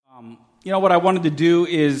What I wanted to do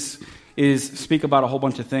is speak about a whole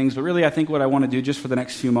bunch of things, but really I think what I want to do just for the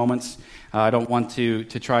next few moments, I don't want to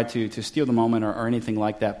try to steal the moment or anything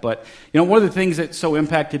like that, but one of the things that so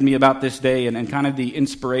impacted me about this day and kind of the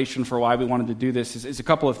inspiration for why we wanted to do this is a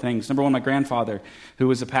couple of things. Number one, my grandfather, who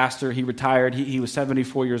was a pastor, he retired, he was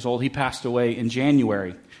 74 years old, he passed away in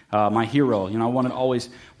January, my hero. I always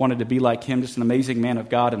wanted to be like him, just an amazing man of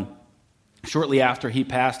God, and shortly after he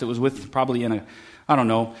passed, it was probably in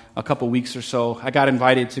a couple weeks or so, I got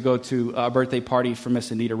invited to go to a birthday party for Miss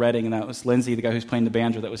Anita Redding, and that was Lindsay, the guy who's playing the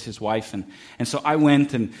banjo, that was his wife. And so I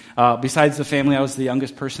went, and besides the family, I was the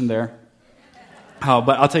youngest person there. But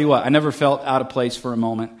I'll tell you what, I never felt out of place for a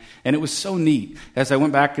moment. And it was so neat. As I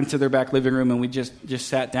went back into their back living room, and we just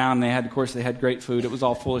sat down, and they had great food. It was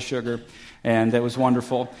all full of sugar, and it was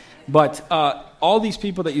wonderful. But all these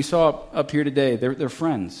people that you saw up here today, they're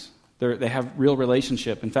friends. They have real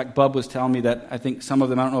relationship. In fact, Bub was telling me that I think some of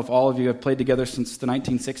them, I don't know if all of you have played together since the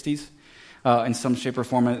 1960s in some shape or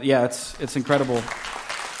form. Yeah, it's incredible.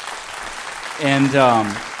 And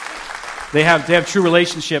they have true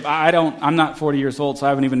relationship. I'm not 40 years old, so I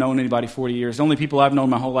haven't even known anybody 40 years. The only people I've known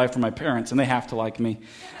my whole life are my parents, and they have to like me.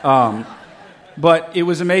 But it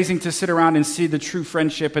was amazing to sit around and see the true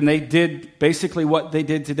friendship, and they did basically what they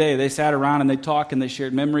did today. They sat around and they talked and they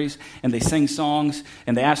shared memories and they sang songs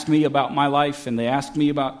and they asked me about my life and they asked me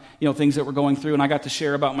about things that we're going through, and I got to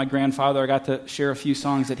share about my grandfather. I got to share a few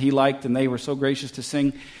songs that he liked, and they were so gracious to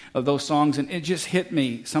sing of those songs, and it just hit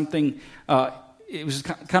me something. It was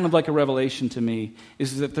kind of like a revelation to me,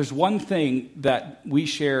 is that there's one thing that we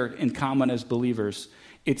share in common as believers.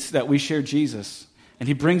 It's that we share Jesus. And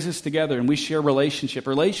he brings us together, and we share relationship.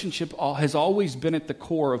 Relationship has always been at the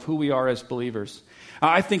core of who we are as believers.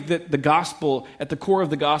 I think that the gospel, at the core of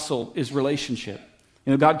the gospel, is relationship.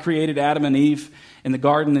 God created Adam and Eve in the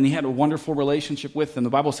garden, and he had a wonderful relationship with them. The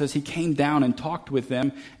Bible says he came down and talked with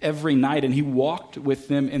them every night, and he walked with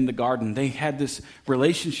them in the garden. They had this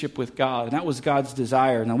relationship with God, and that was God's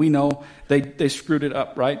desire. Now, we know they screwed it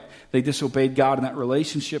up, right? They disobeyed God, and that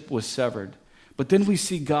relationship was severed. But then we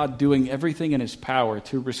see God doing everything in his power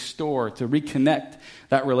to restore, to reconnect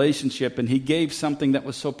that relationship. And he gave something that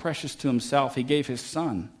was so precious to himself. He gave his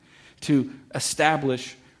son to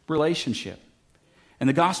establish relationship. And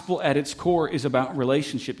the gospel at its core is about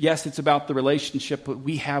relationship. Yes, it's about the relationship that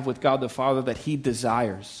we have with God the Father that he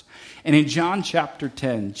desires. And in John chapter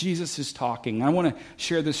 10, Jesus is talking. I want to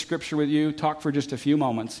share this scripture with you, talk for just a few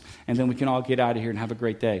moments, and then we can all get out of here and have a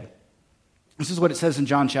great day. This is what it says in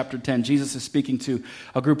John chapter 10. Jesus is speaking to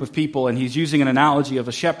a group of people, and he's using an analogy of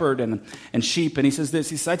a shepherd and sheep. And he says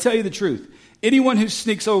this, he says, I tell you the truth. Anyone who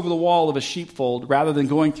sneaks over the wall of a sheepfold rather than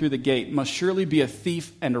going through the gate must surely be a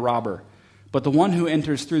thief and a robber. But the one who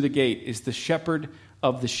enters through the gate is the shepherd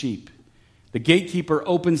of the sheep. The gatekeeper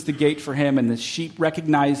opens the gate for him, and the sheep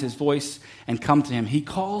recognize his voice and come to him. He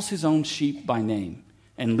calls his own sheep by name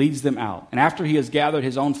and leads them out. And after he has gathered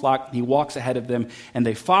his own flock, he walks ahead of them, and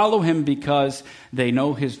they follow him because they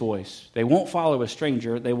know his voice. They won't follow a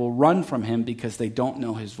stranger. They will run from him because they don't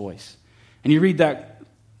know his voice. And you read that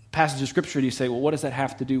passage of scripture and you say, well, what does that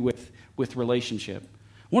have to do with relationship?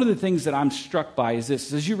 One of the things that I'm struck by is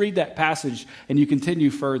this. As you read that passage and you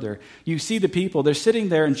continue further, you see the people, they're sitting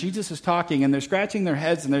there and Jesus is talking and they're scratching their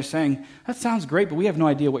heads and they're saying, that sounds great, but we have no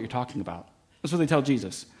idea what you're talking about. That's what they tell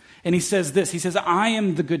Jesus. And he says this, he says, I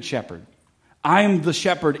am the good shepherd. I am the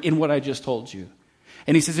shepherd in what I just told you.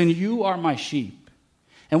 And he says, and you are my sheep.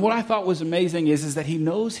 And what I thought was amazing is that he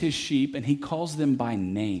knows his sheep and he calls them by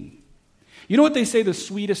name. You know what they say the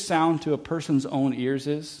sweetest sound to a person's own ears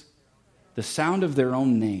is? The sound of their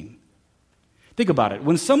own name. Think about it.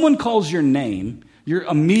 When someone calls your name, you're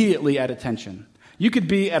immediately at attention. You could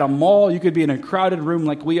be at a mall, you could be in a crowded room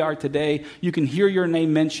like we are today. You can hear your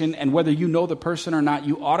name mentioned, and whether you know the person or not,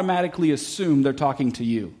 you automatically assume they're talking to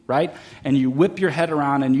you, right? And you whip your head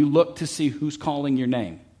around and you look to see who's calling your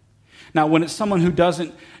name. Now, when it's someone who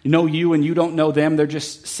doesn't know you and you don't know them, they're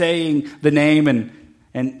just saying the name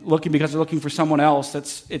and looking because they're looking for someone else,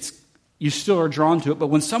 you still are drawn to it. But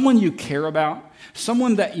when someone you care about,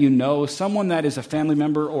 someone that you know, someone that is a family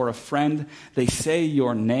member or a friend, they say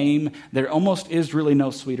your name, there almost is really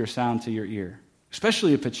no sweeter sound to your ear.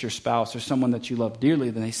 Especially if it's your spouse or someone that you love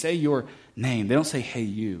dearly, then they say your name. They don't say, hey,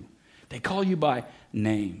 you. They call you by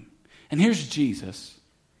name. And here's Jesus,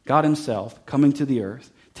 God himself, coming to the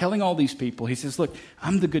earth, telling all these people, he says, look,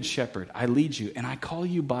 I'm the good shepherd. I lead you, and I call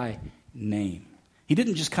you by name. He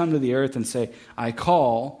didn't just come to the earth and say, I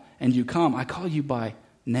call and you come. I call you by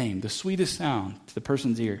name, the sweetest sound to the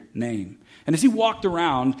person's ear, name. And as he walked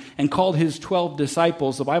around and called his 12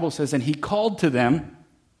 disciples, the Bible says, and he called to them,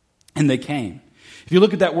 and they came. If you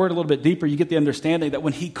look at that word a little bit deeper, you get the understanding that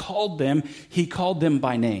when he called them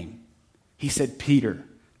by name. He said, Peter,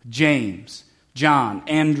 James, John,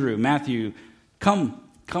 Andrew, Matthew, come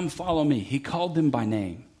follow me. He called them by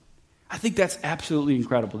name. I think that's absolutely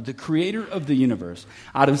incredible. The creator of the universe,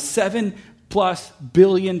 out of 7+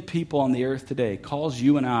 billion people on the earth today, calls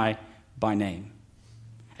you and I by name.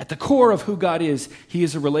 At the core of who God is, he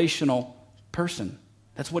is a relational person.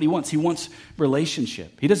 That's what he wants. He wants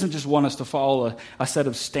relationship. He doesn't just want us to follow a set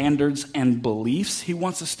of standards and beliefs. He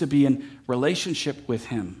wants us to be in relationship with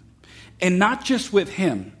him. And not just with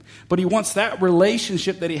him, but he wants that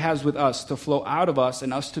relationship that he has with us to flow out of us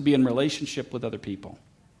and us to be in relationship with other people.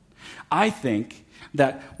 I think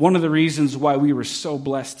that one of the reasons why we were so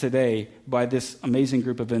blessed today by this amazing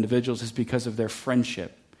group of individuals is because of their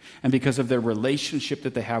friendship and because of their relationship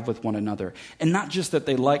that they have with one another. And not just that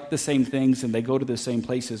they like the same things and they go to the same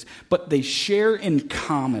places, but they share in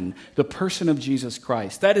common the person of Jesus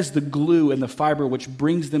Christ. That is the glue and the fiber which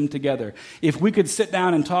brings them together. If we could sit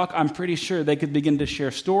down and talk, I'm pretty sure they could begin to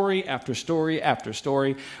share story after story after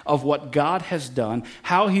story of what God has done,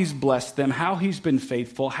 how he's blessed them, how he's been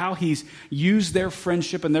faithful, how he's used their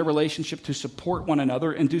friendship and their relationship to support one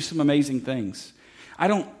another and do some amazing things. I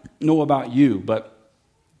don't know about you, but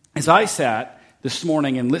as I sat this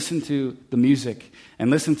morning and listened to the music and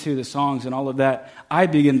listened to the songs and all of that, I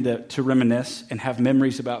began to reminisce and have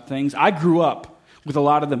memories about things. I grew up with a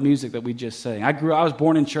lot of the music that we just sang. I was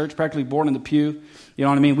born in church, practically born in the pew. You know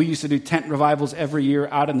what I mean? We used to do tent revivals every year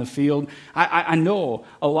out in the field. I know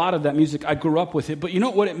a lot of that music. I grew up with it. But you know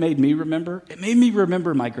what it made me remember? It made me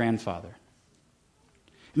remember my grandfather.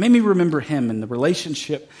 It made me remember him and the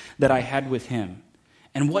relationship that I had with him.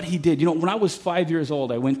 And what he did. You know, when I was 5 years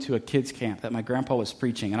old, I went to a kids camp that my grandpa was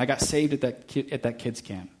preaching, and I got saved at that kids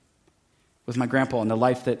camp with my grandpa and the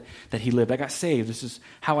life that he lived. I got saved. This is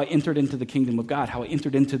how I entered into the kingdom of God, how I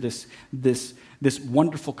entered into this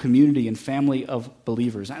wonderful community and family of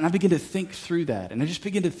believers. And I began to think through that, and I just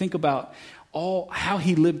began to think about how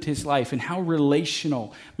he lived his life and how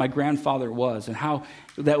relational my grandfather was, and how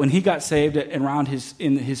that when he got saved in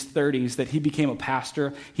his 30s, that he became a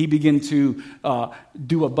pastor. He began to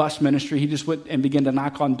do a bus ministry. He just went and began to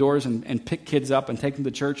knock on doors and pick kids up and take them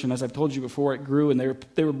to church. And as I've told you before, it grew, and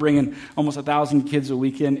they were bringing almost 1,000 kids a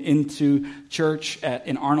weekend into church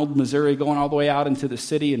in Arnold, Missouri, going all the way out into the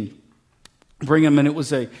city and bring them. And it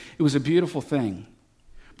was a beautiful thing.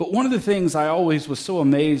 But one of the things I always was so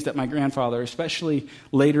amazed at my grandfather, especially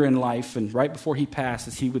later in life and right before he passed,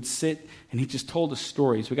 is he would sit and he just told us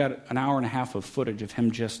stories. We got an hour and a half of footage of him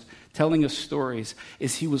just telling us stories,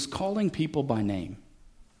 is he was calling people by name.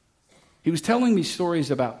 He was telling me stories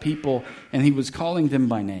about people, and he was calling them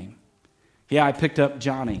by name. Yeah, I picked up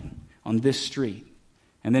Johnny on this street.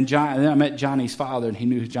 And then I met Johnny's father, and he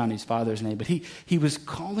knew Johnny's father's name. But he was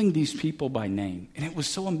calling these people by name, and it was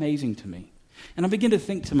so amazing to me. And I begin to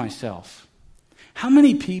think to myself, how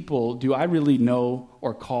many people do I really know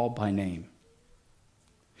or call by name?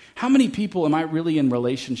 How many people am I really in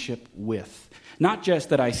relationship with? Not just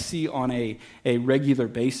that I see on a regular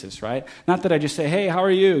basis, right? Not that I just say, hey, how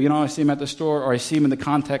are you? You know, I see him at the store, or I see him in the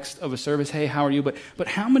context of a service, hey, how are you? But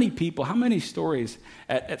how many people, how many stories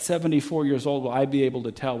at 74 years old will I be able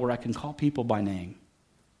to tell where I can call people by name?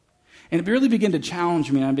 And it really began to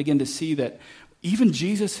challenge me, and I began to see that even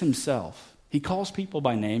Jesus himself, he calls people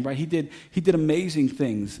by name, right? He did amazing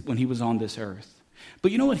things when he was on this earth.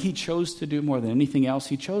 But you know what he chose to do more than anything else?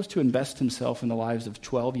 He chose to invest himself in the lives of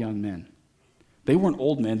 12 young men. They weren't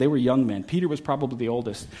old men, they were young men. Peter was probably the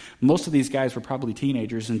oldest. Most of these guys were probably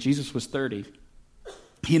teenagers, and Jesus was 30.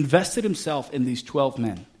 He invested himself in these 12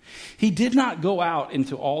 men. He did not go out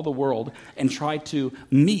into all the world and try to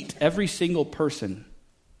meet every single person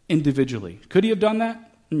individually. Could he have done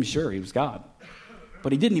that? Sure, he was God.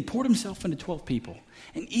 But he didn't. He poured himself into 12 people.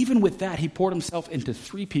 And even with that, he poured himself into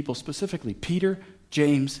 3 people specifically, Peter,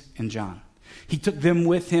 James, and John. He took them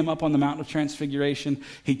with him up on the Mountain of Transfiguration.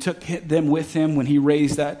 He took them with him when he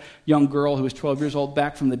raised that young girl who was 12 years old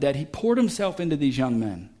back from the dead. He poured himself into these young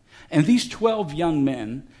men. And these 12 young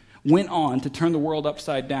men went on to turn the world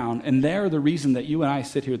upside down. And they're the reason that you and I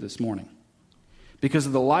sit here this morning. Because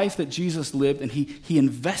of the life that Jesus lived, and he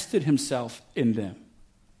invested himself in them.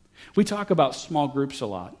 We talk about small groups a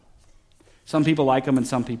lot. Some people like them and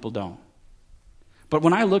some people don't. But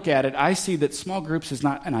when I look at it, I see that small groups is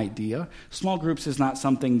not an idea. Small groups is not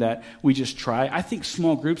something that we just try. I think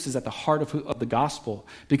small groups is at the heart of the gospel,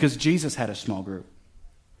 because Jesus had a small group.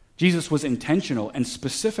 Jesus was intentional and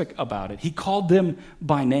specific about it. He called them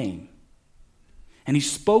by name. And he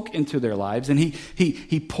spoke into their lives, and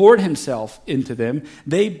he poured himself into them.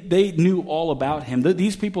 They knew all about him.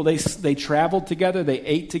 These people, they traveled together, they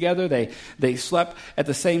ate together, they slept at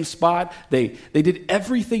the same spot. They did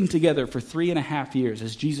everything together for 3.5 years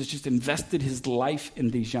as Jesus just invested his life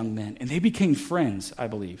in these young men. And they became friends, I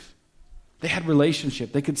believe. They had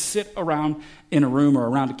relationship. They could sit around in a room or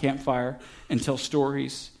around a campfire and tell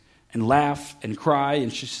stories and laugh and cry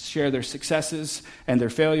and share their successes and their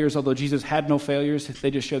failures. Although Jesus had no failures, they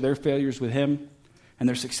just shared their failures with him and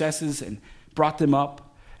their successes and brought them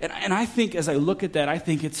up. And I think as I look at that, I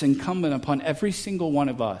think it's incumbent upon every single one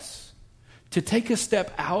of us to take a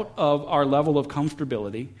step out of our level of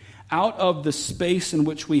comfortability, out of the space in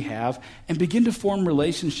which we have, and begin to form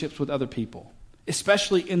relationships with other people,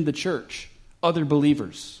 especially in the church, other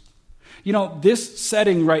believers. You know, this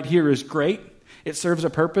setting right here is great. It serves a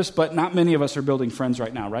purpose, but not many of us are building friends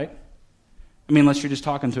right now, right? I mean, unless you're just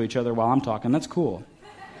talking to each other while I'm talking, that's cool.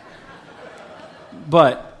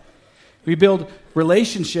 But we build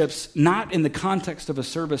relationships not in the context of a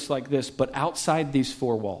service like this, but outside these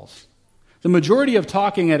four walls. The majority of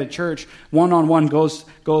talking at a church one-on-one goes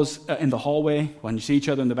in the hallway, when you see each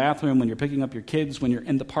other in the bathroom, when you're picking up your kids, when you're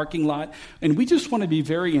in the parking lot. And we just want to be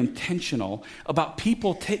very intentional about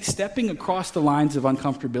people stepping across the lines of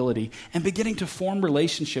uncomfortability and beginning to form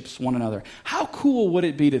relationships with one another. How cool would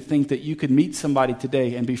it be to think that you could meet somebody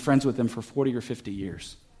today and be friends with them for 40 or 50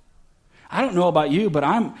 years? I don't know about you, but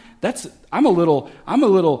I'm a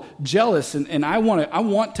little jealous, and I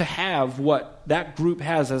want to have what that group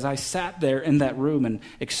has as I sat there in that room and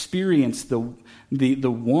experienced the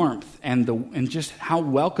warmth and just how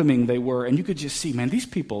welcoming they were. And you could just see, man, these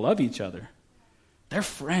people love each other. They're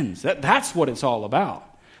friends. That's what it's all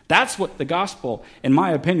about. That's what the gospel, in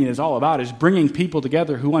my opinion, is all about, is bringing people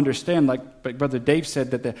together who understand, like Brother Dave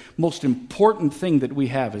said, that the most important thing that we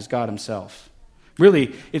have is God himself.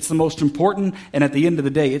 Really, it's the most important, and at the end of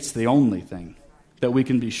the day, it's the only thing that we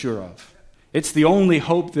can be sure of. It's the only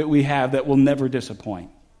hope that we have that will never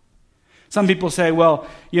disappoint. Some people say, well,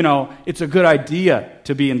 you know, it's a good idea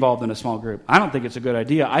to be involved in a small group. I don't think it's a good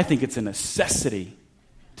idea. I think it's a necessity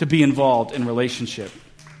to be involved in relationship.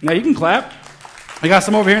 Now, you can clap. I got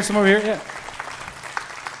some over here and some over here. Yeah.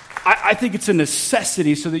 I think it's a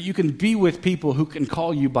necessity so that you can be with people who can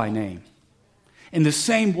call you by name. In the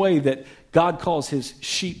same way that God calls his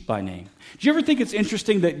sheep by name. Do you ever think it's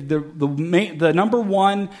interesting that the number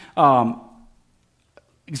one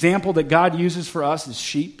example that God uses for us is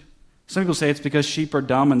sheep? Some people say it's because sheep are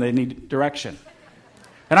dumb and they need direction.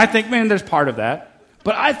 And I think, man, there's part of that.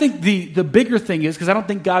 But I think the bigger thing is, because I don't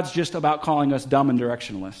think God's just about calling us dumb and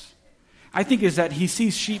directionless. I think is that he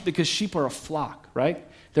sees sheep because sheep are a flock, right?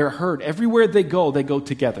 They're a herd. Everywhere they go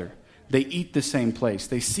together. They eat the same place.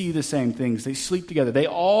 They see the same things. They sleep together. They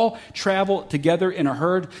all travel together in a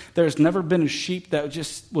herd. There's never been a sheep that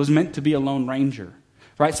just was meant to be a lone ranger,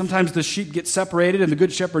 right? Sometimes the sheep get separated and the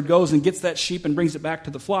good shepherd goes and gets that sheep and brings it back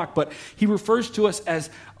to the flock. But he refers to us as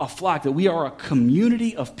a flock, that we are a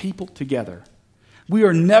community of people together. We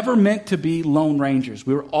are never meant to be lone rangers.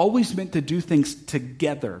 We were always meant to do things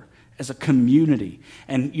together as a community.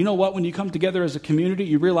 And you know what? When you come together as a community,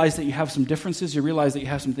 you realize that you have some differences. You realize that you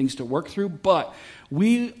have some things to work through. But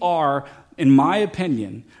we are, in my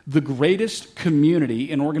opinion, the greatest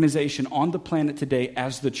community and organization on the planet today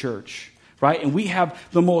as the church. Right? And we have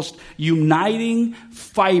the most uniting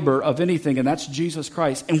fiber of anything, and that's Jesus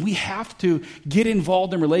Christ. And we have to get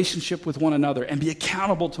involved in relationship with one another and be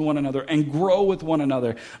accountable to one another and grow with one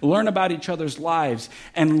another, learn about each other's lives,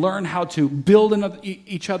 and learn how to build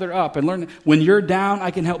each other up. And learn when you're down, I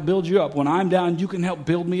can help build you up. When I'm down, you can help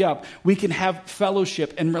build me up. We can have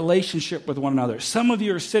fellowship and relationship with one another. Some of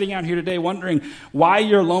you are sitting out here today wondering why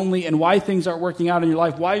you're lonely and why things aren't working out in your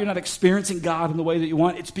life, why you're not experiencing God in the way that you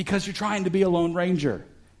want. It's because you're trying to be a lone ranger.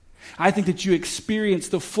 I think that you experience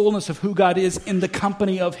the fullness of who God is in the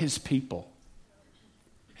company of his people.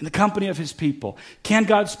 In the company of his people. Can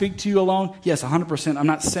God speak to you alone? Yes, 100%. I'm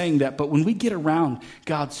not saying that. But when we get around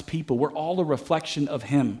God's people, we're all a reflection of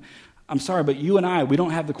him. I'm sorry, but you and I, we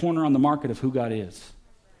don't have the corner on the market of who God is.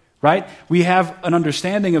 Right? We have an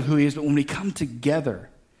understanding of who he is, but when we come together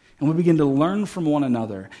and we begin to learn from one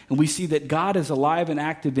another, and we see that God is alive and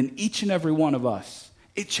active in each and every one of us,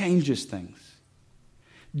 it changes things.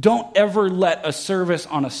 Don't ever let a service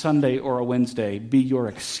on a Sunday or a Wednesday be your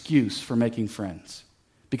excuse for making friends,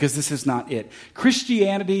 because this is not it.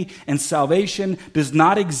 Christianity and salvation does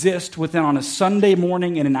not exist on a Sunday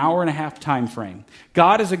morning in an hour and a half time frame.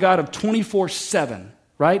 God is a God of 24/7,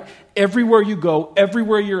 right? Everywhere you go,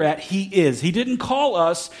 everywhere you're at, he is. He didn't call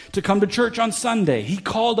us to come to church on Sunday. He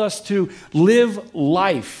called us to live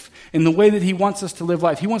life in the way that he wants us to live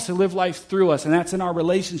life. He wants to live life through us, and that's in our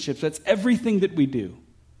relationships. That's everything that we do.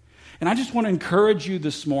 And I just want to encourage you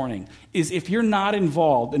this morning is if you're not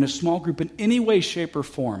involved in a small group in any way, shape, or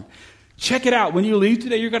form, check it out. When you leave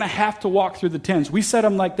today, you're going to have to walk through the tents. We set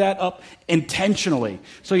them like that up intentionally,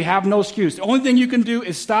 so you have no excuse. The only thing you can do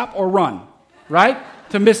is stop or run, right?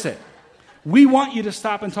 To miss it. We want you to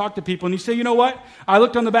stop and talk to people. And you say, you know what? I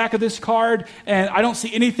looked on the back of this card and I don't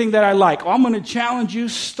see anything that I like. Well, I'm going to challenge you.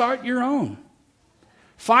 Start your own.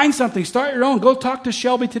 Find something. Start your own. Go talk to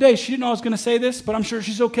Shelby today. She didn't know I was going to say this, but I'm sure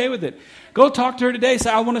she's okay with it. Go talk to her today.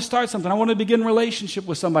 Say, I want to start something. I want to begin a relationship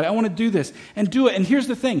with somebody. I want to do this. And do it. And here's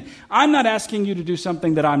the thing. I'm not asking you to do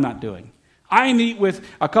something that I'm not doing. I meet with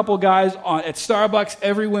a couple guys at Starbucks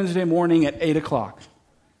every Wednesday morning at 8 o'clock.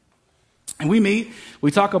 And we meet, we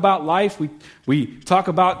talk about life, we talk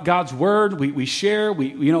about God's word, we share,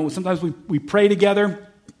 sometimes we pray together.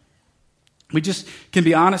 We just can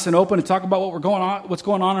be honest and open and talk about what's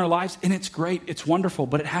going on in our lives, and it's great, it's wonderful,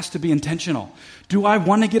 but it has to be intentional. Do I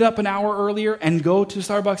want to get up an hour earlier and go to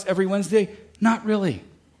Starbucks every Wednesday? Not really.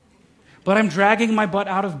 But I'm dragging my butt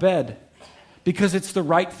out of bed because it's the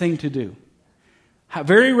right thing to do.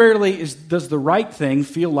 Very rarely does the right thing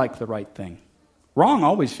feel like the right thing. Wrong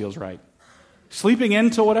always feels right. Sleeping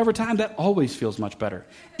in till whatever time, that always feels much better.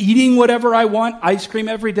 Eating whatever I want, ice cream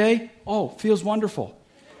every day, feels wonderful.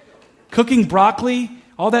 Cooking broccoli,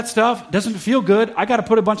 all that stuff, doesn't feel good. I got to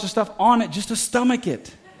put a bunch of stuff on it just to stomach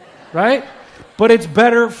it, right? But it's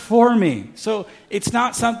better for me. So it's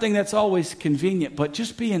not something that's always convenient, but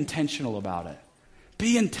just be intentional about it.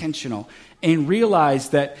 Be intentional and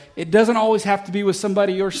realize that it doesn't always have to be with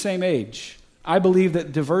somebody your same age. I believe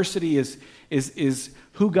that diversity is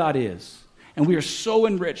who God is. And we are so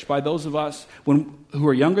enriched by those of us who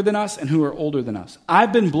are younger than us and who are older than us.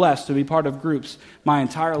 I've been blessed to be part of groups my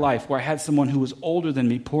entire life where I had someone who was older than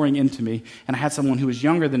me pouring into me, and I had someone who was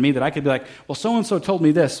younger than me that I could be like, well, so-and-so told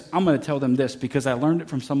me this. I'm going to tell them this because I learned it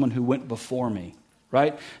from someone who went before me,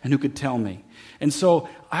 right? And who could tell me. And so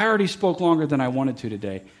I already spoke longer than I wanted to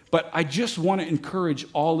today, but I just want to encourage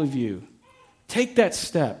all of you. Take that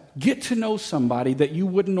step. Get to know somebody that you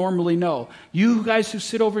wouldn't normally know. You guys who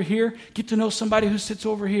sit over here, get to know somebody who sits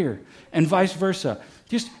over here, and vice versa.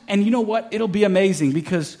 And you know what? It'll be amazing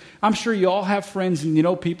because I'm sure you all have friends and you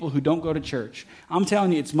know people who don't go to church. I'm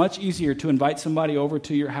telling you, it's much easier to invite somebody over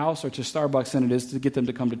to your house or to Starbucks than it is to get them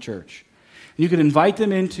to come to church. You could invite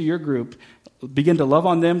them into your group, begin to love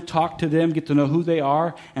on them, talk to them, get to know who they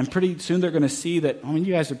are, and pretty soon they're going to see that,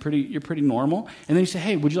 you guys you're pretty normal. And then you say,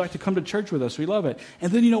 hey, would you like to come to church with us? We love it.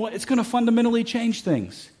 And then you know what? It's going to fundamentally change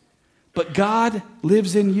things. But God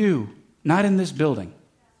lives in you, not in this building.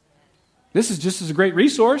 This is just as a great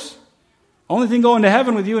resource. Only thing going to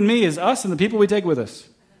heaven with you and me is us and the people we take with us.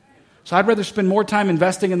 So I'd rather spend more time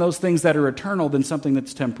investing in those things that are eternal than something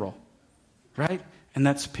that's temporal. Right? And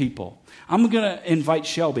that's people. I'm going to invite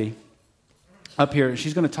Shelby up here.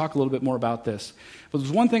 She's going to talk a little bit more about this. But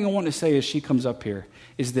there's one thing I want to say as she comes up here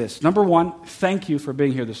is this. Number one, thank you for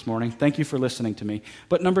being here this morning. Thank you for listening to me.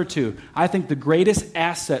 But number two, I think the greatest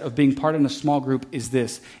asset of being part in a small group is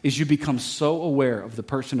this, is you become so aware of the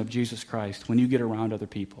person of Jesus Christ when you get around other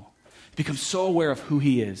people. You become so aware of who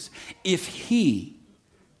he is. If he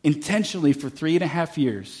intentionally for 3.5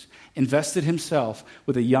 years invested himself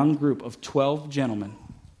with a young group of 12 gentlemen,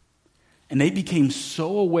 and they became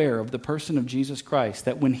so aware of the person of Jesus Christ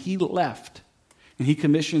that when he left and he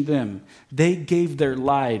commissioned them, they gave their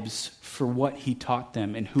lives for what he taught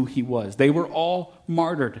them and who he was. They were all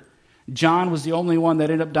martyred. John was the only one that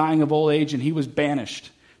ended up dying of old age, and he was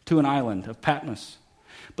banished to an island of Patmos.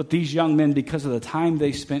 But these young men, because of the time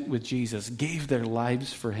they spent with Jesus, gave their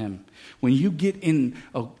lives for him. When you get in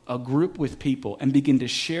a group with people and begin to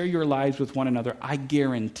share your lives with one another, I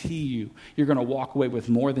guarantee you're going to walk away with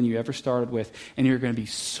more than you ever started with, and you're going to be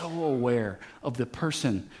so aware of the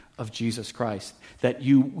person of Jesus Christ that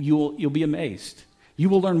you'll be amazed. You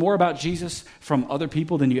will learn more about Jesus from other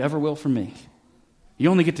people than you ever will from me. You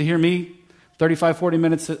only get to hear me 35, 40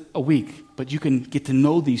 minutes a week, but you can get to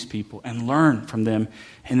know these people and learn from them,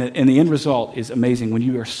 and the end result is amazing. When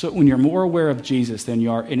you're more aware of Jesus than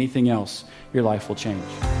you are anything else, your life will change.